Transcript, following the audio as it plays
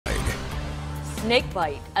Snake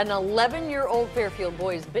bite. An 11-year-old Fairfield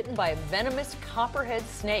boy is bitten by a venomous copperhead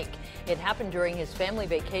snake. It happened during his family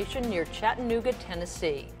vacation near Chattanooga,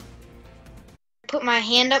 Tennessee. Put my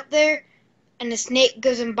hand up there and the snake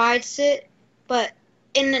goes and bites it, but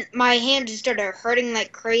my hand just started hurting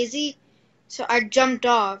like crazy, so I jumped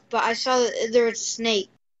off, but I saw that there was a snake.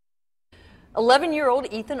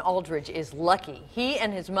 11-year-old Ethan Aldridge is lucky. He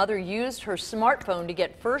and his mother used her smartphone to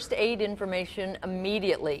get first aid information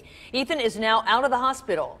immediately. Ethan is now out of the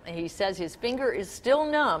hospital. He says his finger is still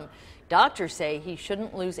numb. Doctors say he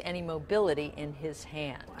shouldn't lose any mobility in his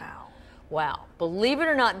hand. Wow. Believe it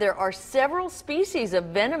or not, there are several species of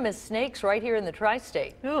venomous snakes right here in the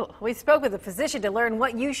tri-state. Ooh, we spoke with a physician to learn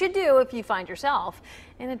what you should do if you find yourself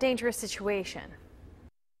in a dangerous situation.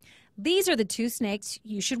 These are the two snakes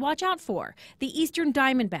you should watch out for, the eastern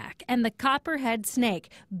diamondback and the copperhead snake.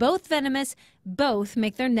 Both venomous, both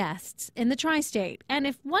make their nests in the tri-state. And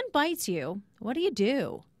if one bites you, what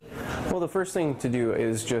do? Well, the first thing to do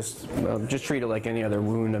is just treat it like any other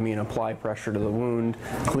wound. I mean, apply pressure to the wound,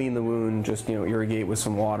 clean the wound, just, irrigate with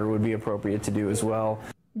some water would be appropriate to do as well.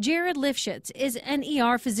 Jared Lifshitz is an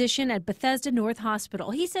ER physician at Bethesda North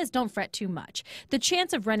Hospital. He says don't fret too much. The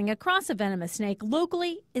chance of running across a venomous snake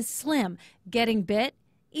locally is slim. Getting bit,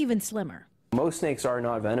 even slimmer. Most snakes are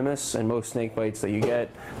not venomous, and most snake bites that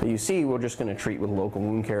you see, we're just going to treat with local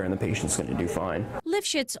wound care, and the patient's going to do fine.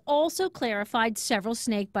 Lifshitz also clarified several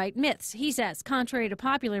snake bite myths. He says, contrary to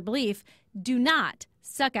popular belief, do not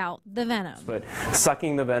suck out the venom. But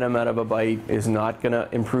sucking the venom out of a bite is not going to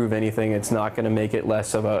improve anything. It's not going to make it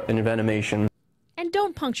less of an envenomation. And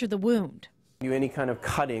don't puncture the wound. Any kind of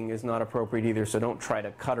cutting is not appropriate either, so don't try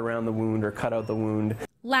to cut around the wound or cut out the wound.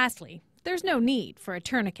 Lastly, there's no need for a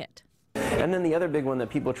tourniquet. And then the other big one that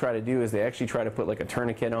people try to do is they actually try to put like a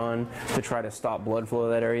tourniquet on to try to stop blood flow to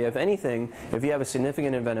that area. If anything, if you have a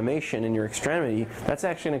significant envenomation in your extremity, that's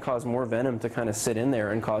actually going to cause more venom to kind of sit in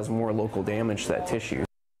there and cause more local damage to that tissue.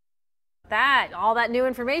 All that new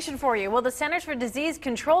information for you. Well, the Centers for Disease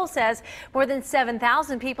Control says more than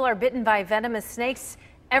 7,000 people are bitten by venomous snakes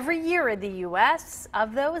every year in the U.S.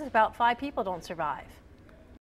 Of those, about 5 people don't survive.